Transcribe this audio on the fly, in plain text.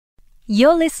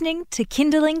You're listening to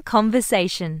Kinderling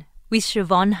Conversation with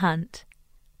Siobhan Hunt,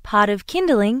 part of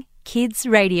Kinderling Kids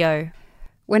Radio.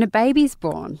 When a baby's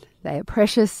born, they are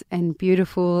precious and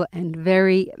beautiful and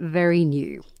very, very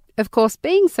new. Of course,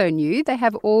 being so new, they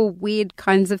have all weird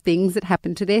kinds of things that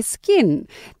happen to their skin.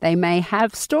 They may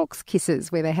have stork's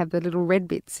kisses, where they have the little red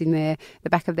bits in the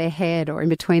back of their head or in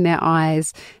between their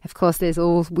eyes. Of course, there's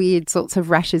all weird sorts of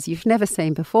rashes you've never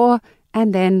seen before.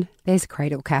 And then there's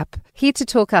Cradle Cap. Here to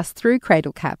talk us through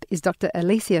Cradle Cap is Dr.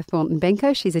 Alicia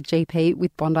Thornton-Benko. She's a GP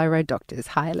with Bondi Road Doctors.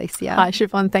 Hi, Alicia. Hi,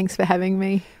 Siobhan. Thanks for having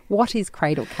me. What is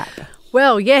Cradle Cap?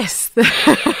 Well, yes,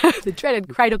 the dreaded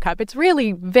Cradle Cap. It's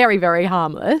really very, very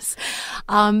harmless,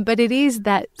 but it is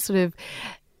that sort of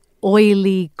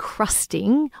oily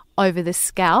crusting over the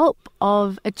scalp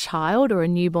of a child or a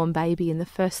newborn baby in the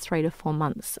first 3 to 4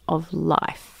 months of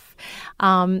life.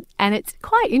 And it's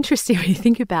quite interesting when you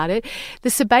think about it.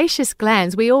 The sebaceous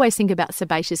glands, we always think about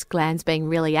sebaceous glands being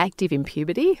really active in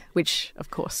puberty, which of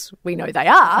course we know they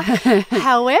are.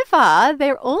 However,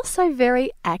 they're also very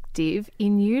active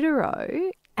in utero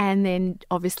and then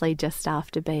obviously just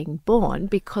after being born,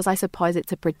 because I suppose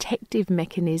it's a protective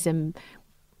mechanism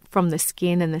from the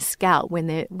skin and the scalp when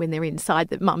they're inside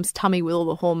the mum's tummy with all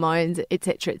the hormones,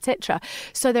 etc., etc.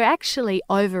 So they're actually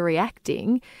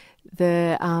overreacting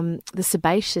the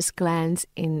sebaceous glands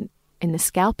in the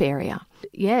scalp area.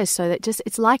 Yeah, so that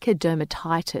it's like a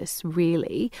dermatitis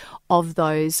really of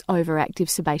those overactive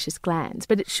sebaceous glands,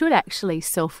 but it should actually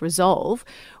self-resolve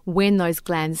when those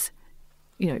glands,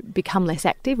 become less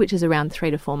active, which is around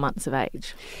 3 to 4 months of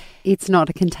age. It's not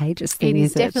a contagious thing,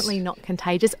 is it? It is definitely not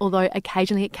contagious, although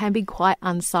occasionally it can be quite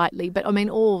unsightly. But,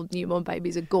 all newborn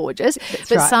babies are gorgeous.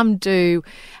 But right. Some do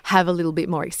have a little bit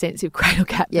more extensive cradle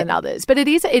cap than others. But it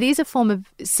is a form of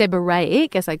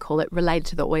seborrheic, as they call it, related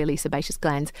to the oily sebaceous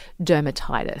glands,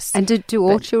 dermatitis. And do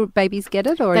all babies get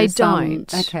it? Or they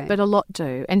don't, okay. But a lot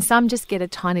do. And some just get a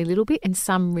tiny little bit and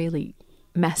some really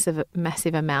massive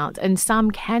amount, and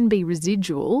some can be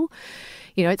residual.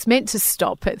 It's meant to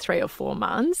stop at 3 or 4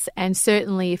 months, and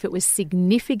certainly if it was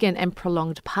significant and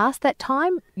prolonged past that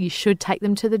time, you should take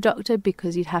them to the doctor,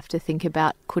 because you'd have to think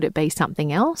about, could it be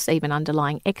something else, even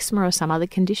underlying eczema or some other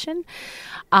condition?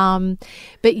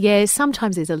 But yeah,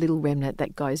 sometimes there's a little remnant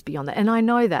that goes beyond that, and I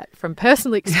know that from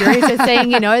personal experience of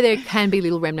seeing, there can be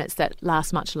little remnants that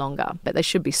last much longer, but they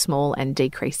should be small and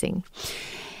decreasing.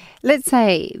 Let's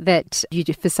say that you,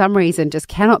 for some reason, just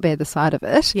cannot bear the sight of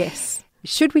it. Yes.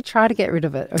 Should we try to get rid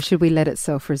of it, or should we let it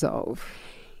self-resolve?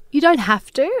 You don't have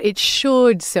to. It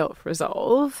should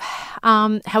self-resolve.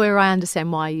 However, I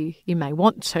understand why you may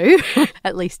want to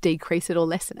at least decrease it or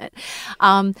lessen it.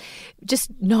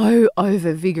 Just no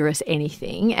over-vigorous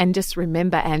anything, and just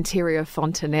remember anterior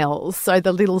fontanelles, so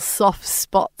the little soft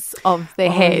spots of the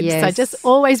head. Yes. So just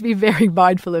always be very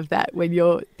mindful of that when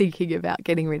you're thinking about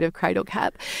getting rid of cradle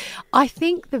cap. I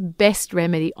think the best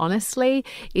remedy, honestly,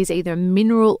 is either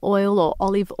mineral oil or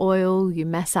olive oil. You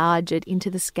massage it into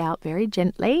the scalp very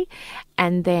gently,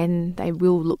 and then they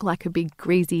will look like a big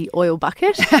greasy oil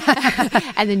bucket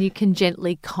and then you can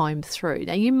gently comb through.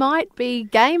 Now, you might be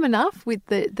game enough with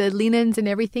the linens and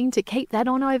everything to keep that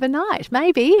on overnight,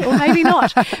 maybe, or maybe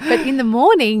not. But in the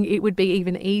morning, it would be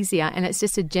even easier, and it's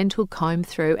just a gentle comb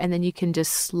through, and then you can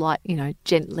just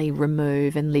gently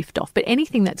remove and lift off. But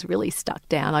anything that's really stuck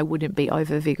down, I wouldn't be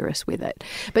over vigorous with it.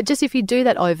 But just if you do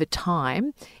that over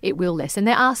time, it will lessen.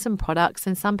 There are some products,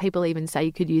 and some people even say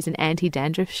you could use an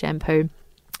anti-dandruff shampoo,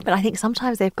 but I think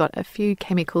sometimes they've got a few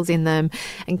chemicals in them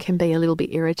and can be a little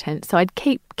bit irritant. So I'd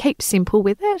keep simple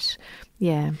with it.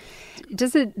 Yeah.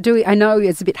 I know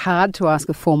it's a bit hard to ask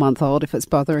a 4-month-old if it's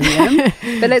bothering them,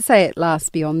 but let's say it lasts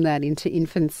beyond that into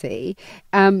infancy.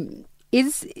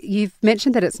 You've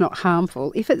mentioned that it's not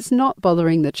harmful. If it's not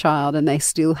bothering the child and they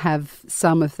still have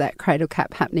some of that cradle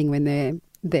cap happening when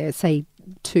they're say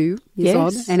 2 years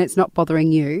old, and it's not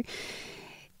bothering you,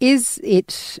 is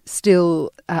it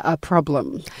still a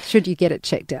problem? Should you get it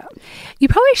checked out? You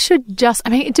probably should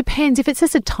it depends. If it's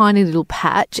just a tiny little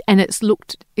patch and it's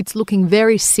looking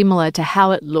very similar to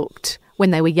how it looked when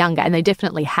they were younger, and they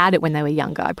definitely had it when they were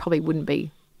younger, I probably wouldn't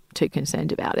be too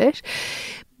concerned about it.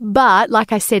 But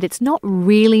like I said, it's not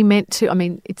really meant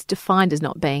to, it's defined as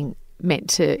not being meant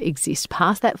to exist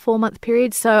past that 4-month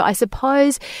period. So I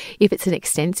suppose if it's an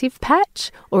extensive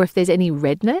patch, or if there's any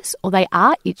redness, or they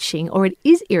are itching, or it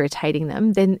is irritating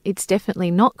them, then it's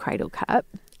definitely not cradle cap,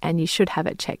 and you should have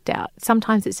it checked out.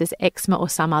 Sometimes it's just eczema or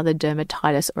some other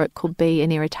dermatitis, or it could be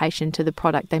an irritation to the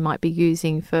product they might be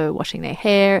using for washing their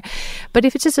hair. But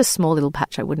if it's just a small little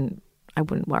patch, I wouldn't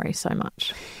worry so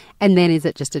much. And then is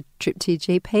it just a trip to your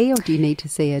GP, or do you need to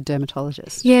see a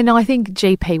dermatologist? Yeah, no, I think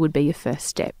GP would be your first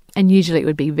step. And usually it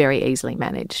would be very easily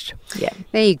managed. Yeah.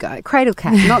 There you go. Cradle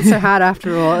cap, not so hard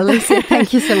after all. Alicia,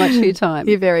 thank you so much for your time.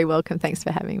 You're very welcome. Thanks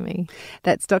for having me.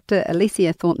 That's Dr.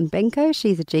 Alicia Thornton-Benko.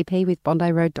 She's a GP with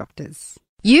Bondi Road Doctors.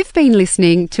 You've been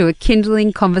listening to a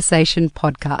Kindling Conversation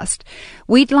podcast.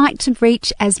 We'd like to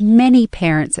reach as many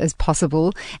parents as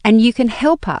possible, and you can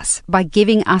help us by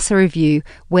giving us a review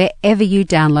wherever you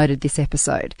downloaded this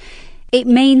episode. It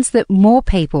means that more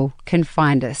people can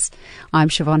find us. I'm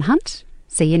Siobhan Hunt.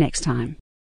 See you next time.